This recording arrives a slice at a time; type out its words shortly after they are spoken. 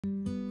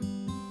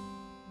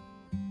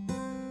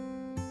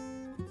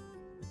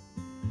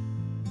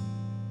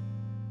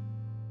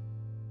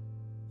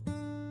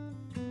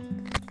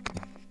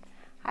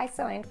Hi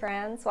sewing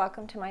friends,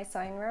 welcome to my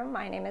sewing room.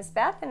 My name is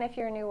Beth, and if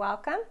you're new,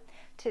 welcome.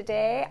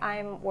 Today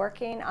I'm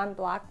working on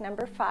block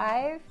number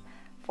 5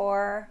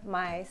 for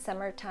my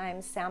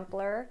summertime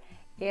sampler.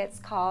 It's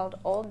called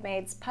Old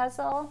Maid's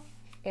Puzzle.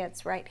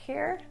 It's right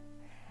here.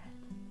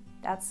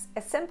 That's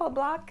a simple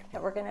block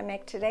that we're going to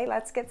make today.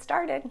 Let's get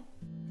started.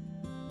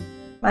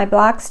 My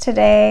blocks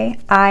today,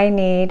 I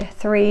need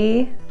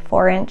 3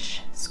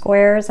 4-inch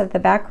squares of the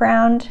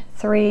background,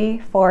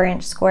 3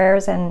 4-inch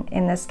squares, and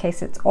in this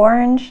case it's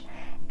orange,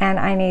 and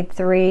I need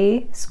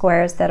 3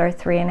 squares that are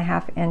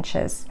 3.5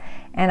 inches.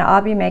 And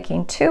I'll be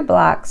making 2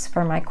 blocks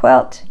for my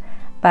quilt,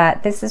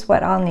 but this is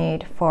what I'll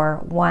need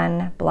for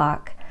 1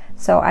 block.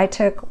 So I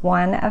took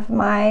one of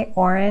my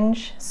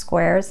orange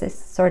squares,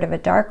 it's sort of a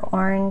dark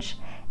orange,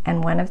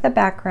 and one of the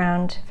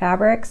background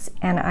fabrics,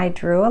 and I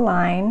drew a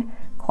line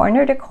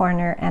corner to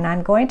corner, and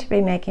I'm going to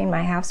be making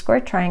my half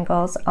square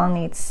triangles. I'll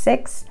need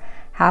 6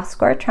 half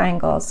square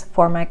triangles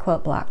for my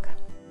quilt block.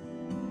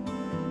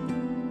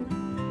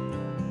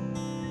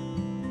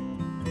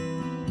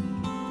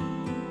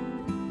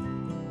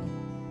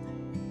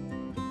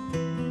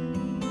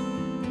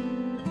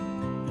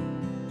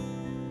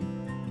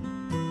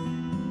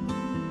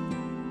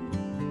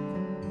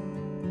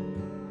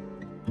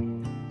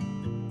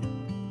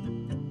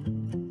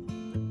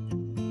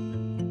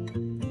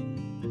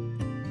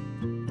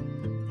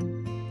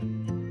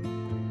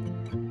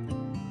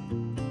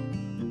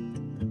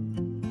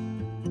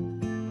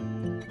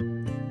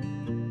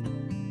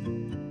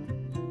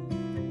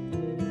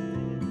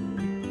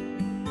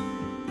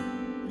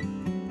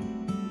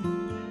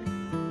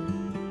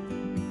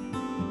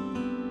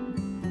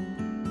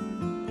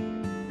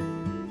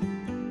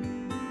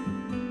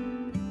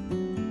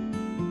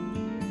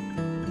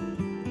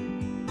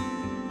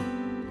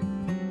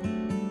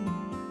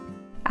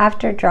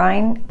 After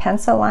drawing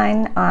pencil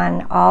line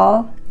on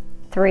all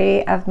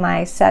 3 of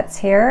my sets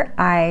here,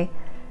 I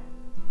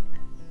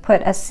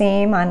put a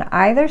seam on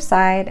either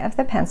side of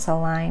the pencil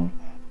line,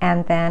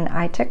 and then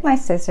I took my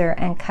scissor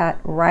and cut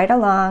right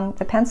along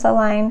the pencil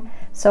line,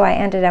 so I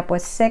ended up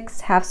with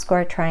 6 half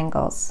square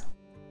triangles.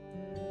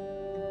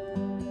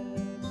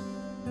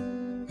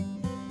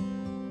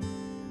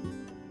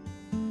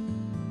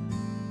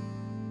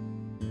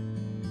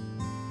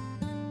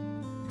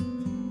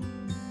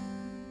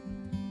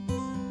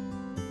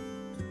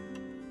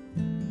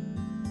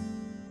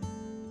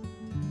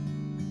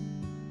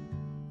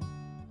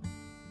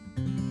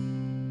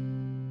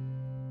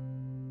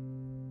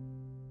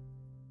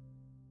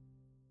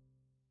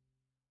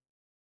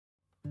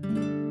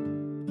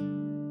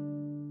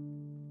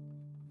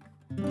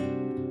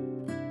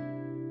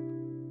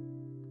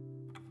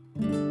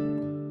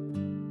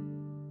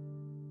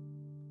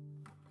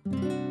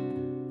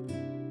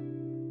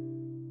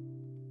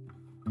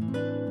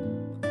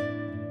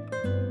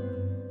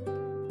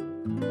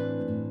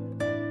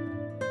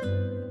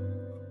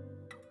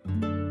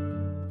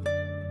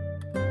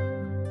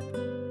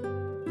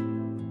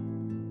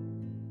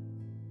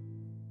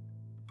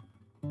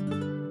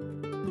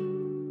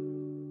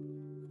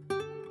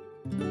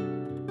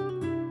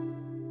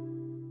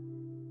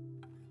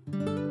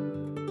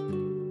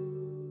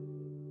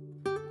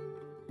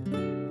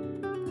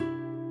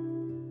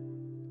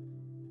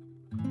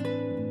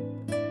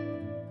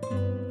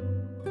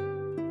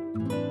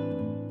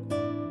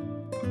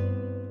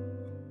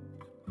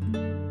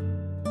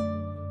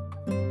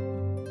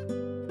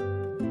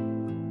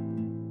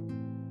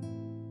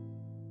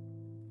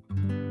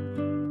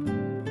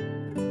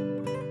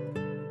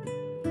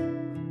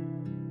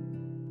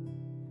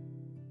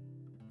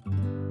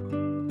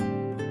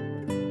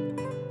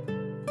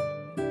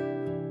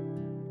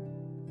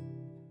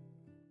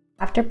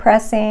 After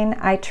pressing,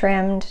 I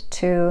trimmed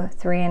to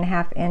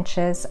 3.5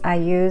 inches. I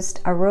used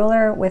a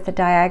ruler with a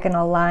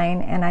diagonal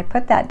line, and I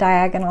put that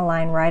diagonal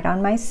line right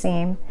on my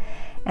seam,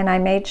 and I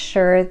made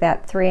sure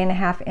that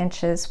 3.5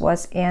 inches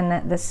was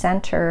in the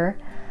center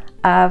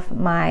of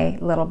my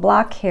little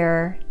block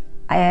here.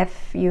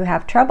 If you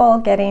have trouble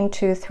getting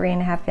to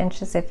 3.5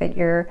 inches, if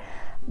your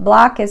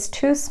block is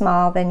too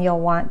small, then you'll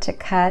want to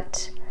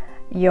cut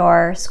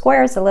your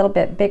squares a little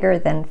bit bigger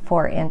than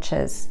 4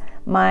 inches.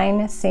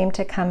 Mine seem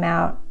to come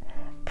out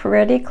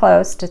pretty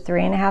close to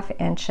 3.5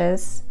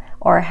 inches,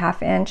 or a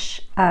 ½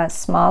 inch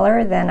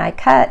smaller than I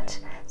cut.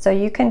 So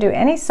you can do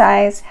any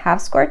size half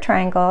square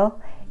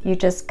triangle. You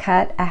just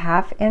cut a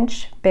 ½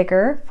 inch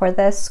bigger for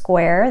the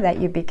square that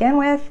you begin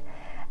with.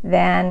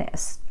 Then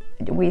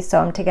we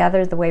sew them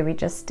together the way we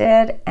just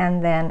did,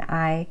 and then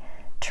I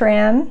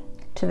trim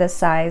to the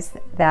size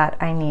that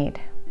I need.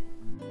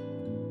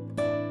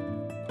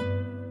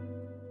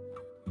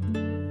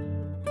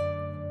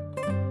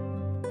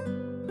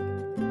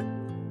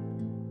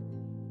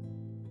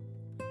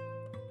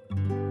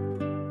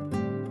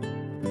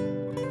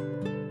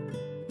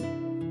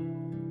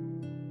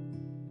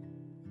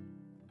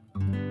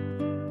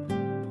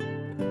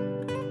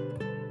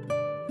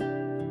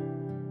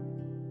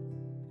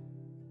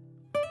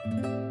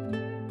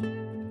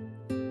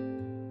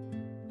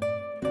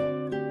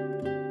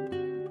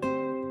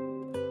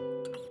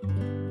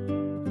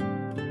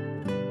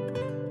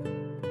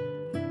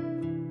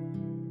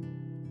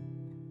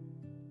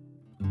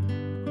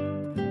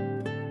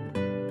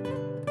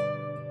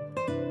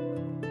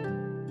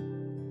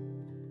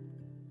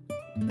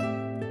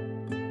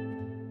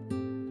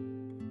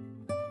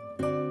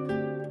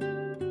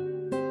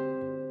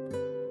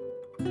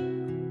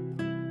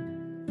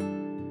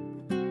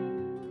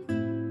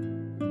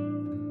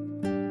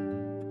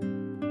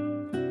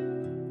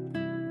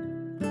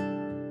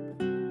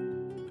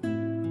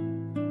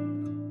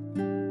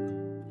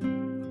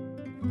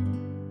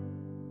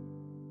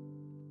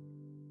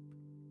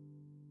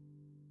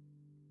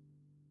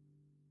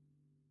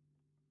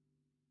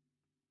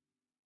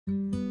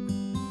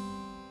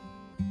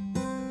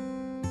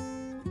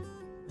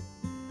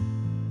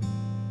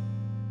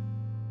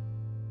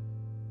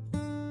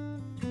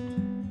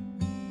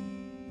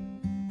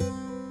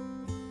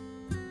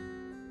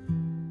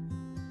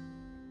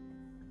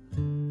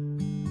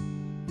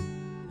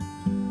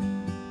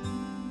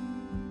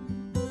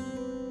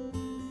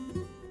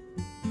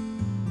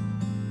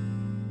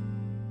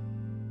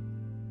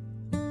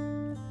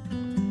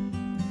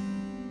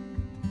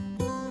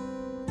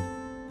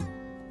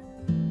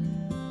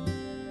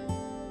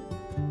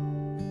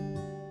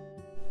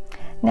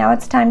 Now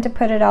it's time to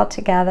put it all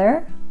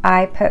together.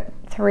 I put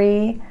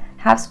 3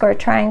 half square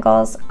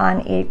triangles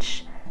on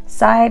each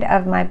side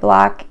of my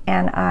block,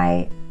 and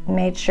I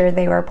made sure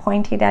they were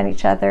pointing at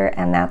each other,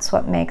 and that's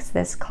what makes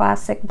this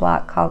classic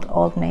block called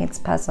Old Maid's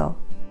Puzzle.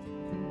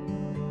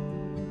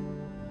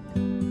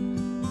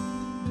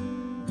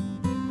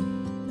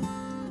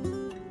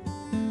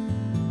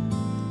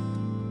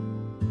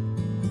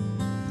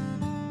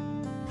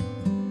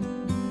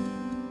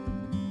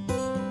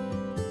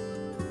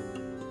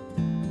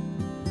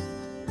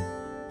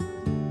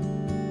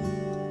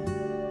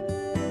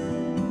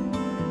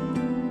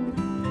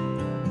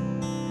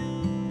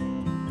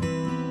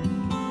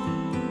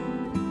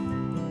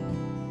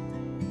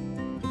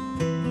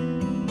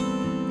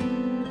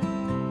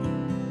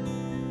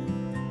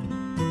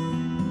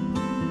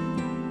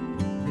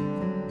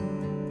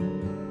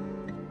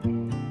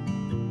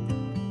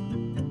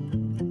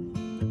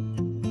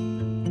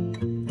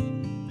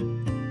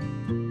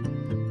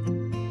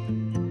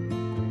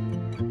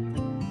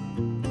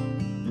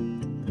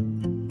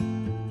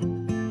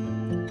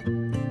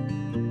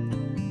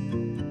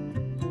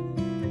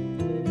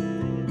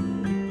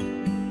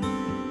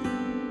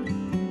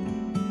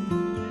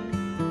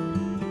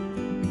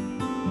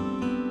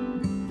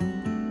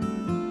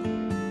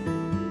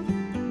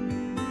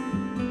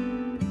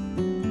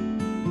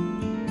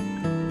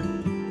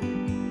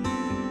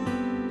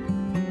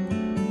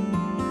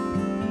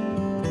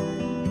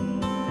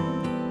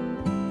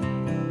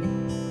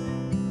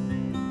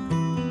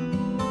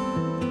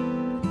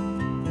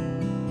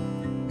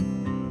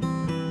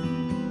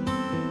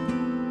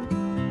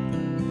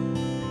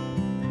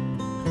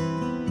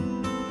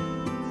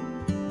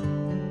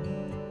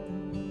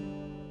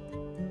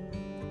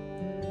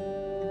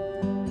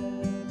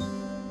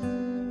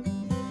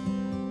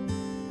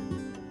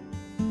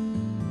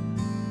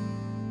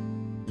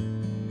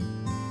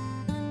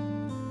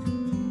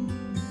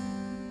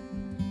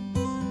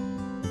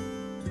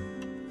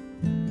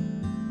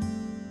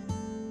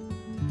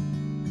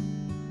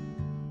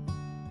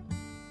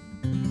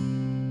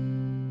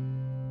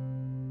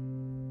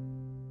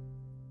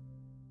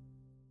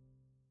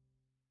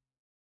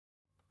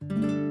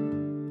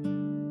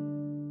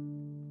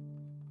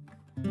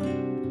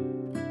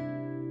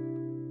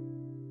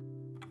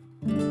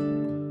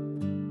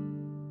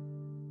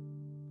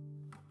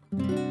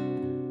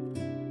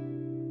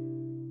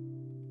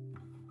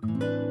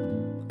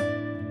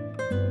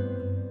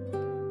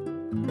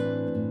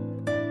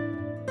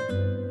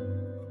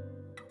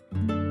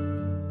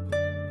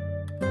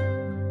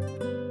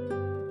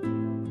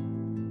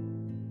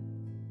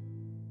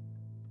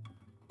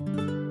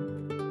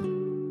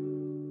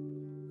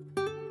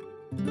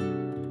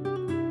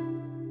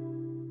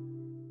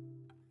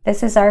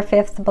 This is our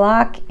 5th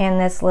block in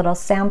this little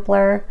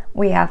sampler.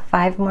 We have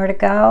 5 more to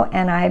go,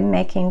 and I'm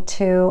making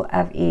 2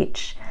 of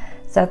each.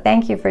 So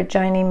thank you for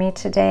joining me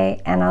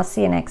today, and I'll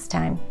see you next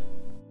time.